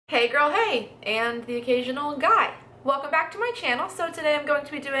hey girl hey, and the occasional guy. Welcome back to my channel. So today I'm going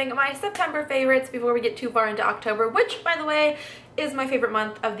to be doing my September favorites before we get too far into October, which by the way is my favorite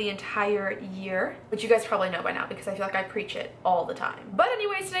month of the entire year, which you guys probably know by now because I feel like I preach it all the time. But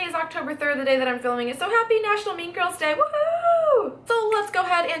anyways, today is October 3rd, the day that I'm filming it, so happy National Mean Girls Day, woohoo! So let's go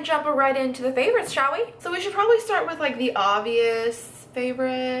ahead and jump right into the favorites, shall we? So we should probably start with like the obvious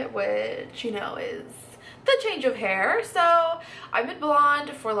favorite, which you know is the change of hair. So I've been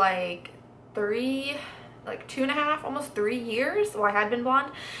blonde for like 2.5, almost 3 years. Well, I had been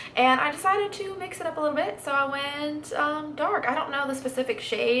blonde, and I decided to mix it up a little bit, so I went dark. I don't know the specific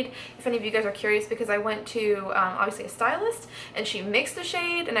shade, if any of you guys are curious, because I went to obviously a stylist, and she mixed the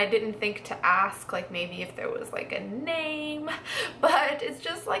shade, and I didn't think to ask like maybe if there was like a name, but it's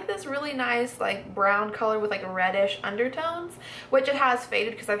just like this really nice like brown color with like reddish undertones, which it has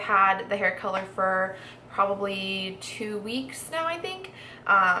faded because I've had the hair color for probably 2 weeks now, I think.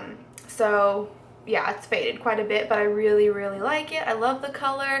 So yeah, it's faded quite a bit, but I really like it. I love the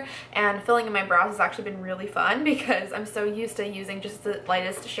color, and filling in my brows has actually been really fun because I'm so used to using just the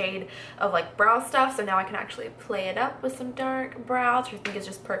lightest shade of like brow stuff, so now I can actually play it up with some dark brows, which I think is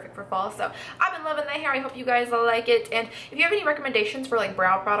just perfect for fall. So I've been loving the hair. I hope you guys like it, and if you have any recommendations for like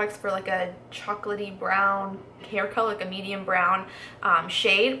brow products for like a chocolatey brown hair color, like a medium brown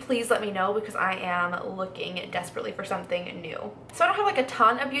shade, please let me know because I am looking desperately for something new. So I don't have like a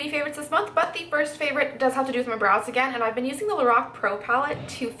ton of beauty favorites this month, but the first favorite does have to do with my brows again, and I've been using the Lorac Pro palette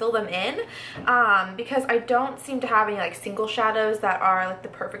to fill them in because I don't seem to have any like single shadows that are like the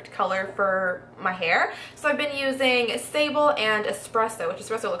perfect color for my hair. So I've been using Sable and Espresso, which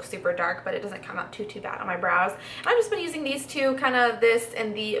Espresso looks super dark, but it doesn't come out too bad on my brows. And I've just been using these two, kind of this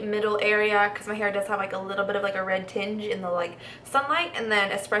in the middle area because my hair does have like a little bit of like a red tinge in the like sunlight, and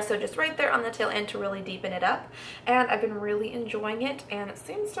then Espresso just right there on the tail end to really deepen it up. And I've been really enjoying it, and it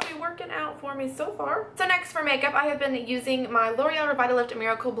seems to be working out for me so far. So next for makeup, I have been using my L'Oreal Revitalift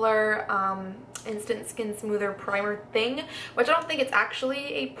Miracle Blur Instant Skin Smoother Primer thing, which I don't think it's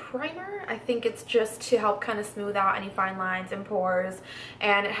actually a primer. I think it's just to help kind of smooth out any fine lines and pores,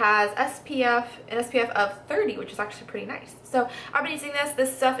 and it has an SPF of 30, which is actually pretty nice. So I've been using this.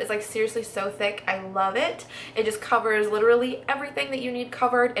 This stuff is like seriously so thick. I love it. It just covers literally everything that you need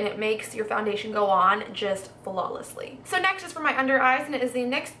covered, and it makes your foundation go on just flawlessly. So next is for my under eyes, and it is the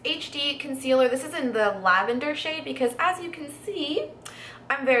NYX HD Concealer. This is in the lavender shade because, as you can see,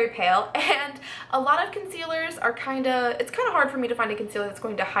 I'm very pale, and a lot of concealers are it's kind of hard for me to find a concealer that's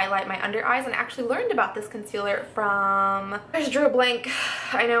going to highlight my under eyes, and I actually learned about this concealer from, I just drew a blank,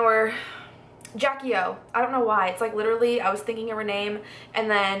 I know her, Jackie O. I don't know why. It's like literally I was thinking of her name, and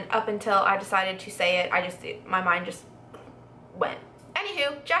then up until I decided to say it, my mind just went.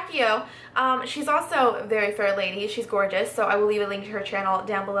 Anywho, Jackie O, she's also a very fair lady. She's gorgeous, so I will leave a link to her channel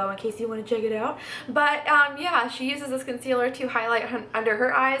down below in case you want to check it out. But yeah, she uses this concealer to highlight under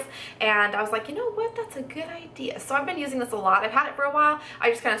her eyes, and I was like, you know what, that's a good idea. So I've been using this a lot. I've had it for a while. I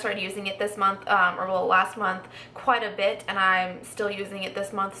just kind of started using it this month, or well, last month, quite a bit, and I'm still using it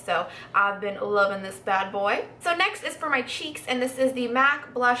this month, so I've been loving this bad boy. So next is for my cheeks, and this is the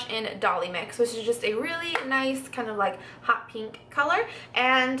MAC blush in Dollymix, which is just a really nice kind of like hot pink color.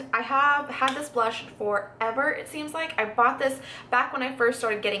 And I have had this blush forever, it seems like. I bought this back when I first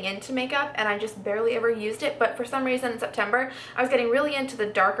started getting into makeup, and I just barely ever used it, but for some reason in September I was getting really into the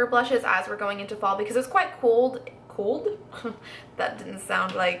darker blushes as we're going into fall because it was quite cold? That didn't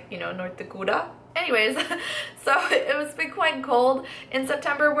sound like, you know, North Dakota. Anyways, so it was been quite cold in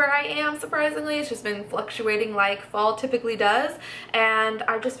September where I am, surprisingly. It's just been fluctuating like fall typically does, and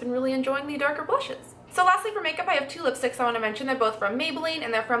I've just been really enjoying the darker blushes. So lastly for makeup, I have two lipsticks I want to mention. They're both from Maybelline,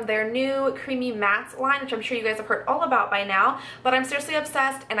 and they're from their new Creamy Mattes line, which I'm sure you guys have heard all about by now, but I'm seriously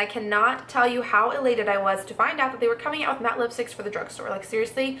obsessed, and I cannot tell you how elated I was to find out that they were coming out with matte lipsticks for the drugstore. Like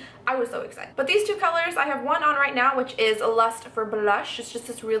seriously, I was so excited. But these two colors, I have one on right now, which is Lust for Blush. It's just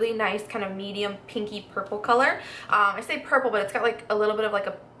this really nice kind of medium pinky purple color. I say purple, but it's got like a little bit of like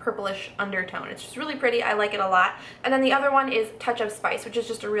a purplish undertone. It's just really pretty. I like it a lot. And then the other one is Touch of Spice, which is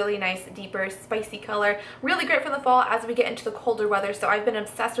just a really nice, deeper, spicy color. Really great for the fall as we get into the colder weather. So I've been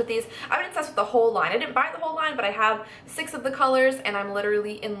obsessed with these. I've been obsessed with the whole line. I didn't buy the whole line, but I have 6 of the colors, and I'm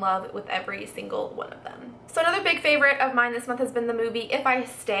literally in love with every single one of them. So another big favorite of mine this month has been the movie If I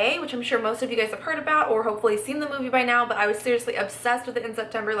Stay, which I'm sure most of you guys have heard about or hopefully seen the movie by now, but I was seriously obsessed with it in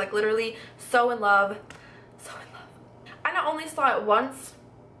September, like literally so in love. So in love. I not only saw it once,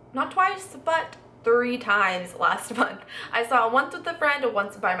 not twice, but 3 times last month. I saw it once with a friend,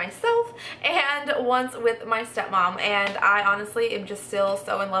 once by myself, and once with my stepmom, and I honestly am just still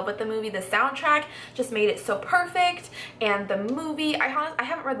so in love with the movie. The soundtrack just made it so perfect, and the movie, I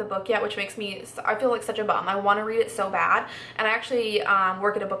haven't read the book yet, which makes me, I feel like such a bum. I want to read it so bad, and I actually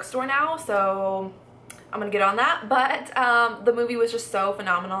work at a bookstore now, so I'm gonna get on that. But the movie was just so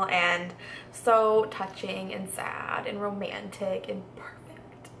phenomenal and so touching and sad and romantic and perfect.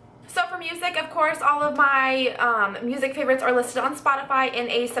 So for music, of course, all of my music favorites are listed on Spotify in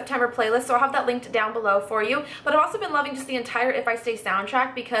a September playlist, so I'll have that linked down below for you. But I've also been loving just the entire If I Stay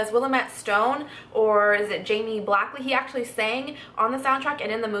soundtrack, because Willamette Stone, or is it Jamie Blackley, he actually sang on the soundtrack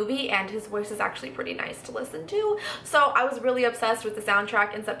and in the movie, and his voice is actually pretty nice to listen to. So I was really obsessed with the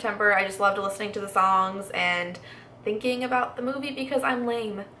soundtrack in September. I just loved listening to the songs and thinking about the movie because I'm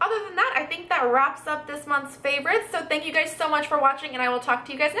lame. Other than that, I think that wraps up this month's favorites. So thank you guys so much for watching, and I will talk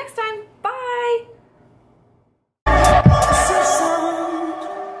to you guys next time. Bye!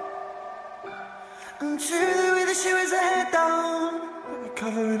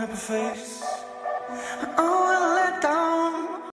 Covering up her face.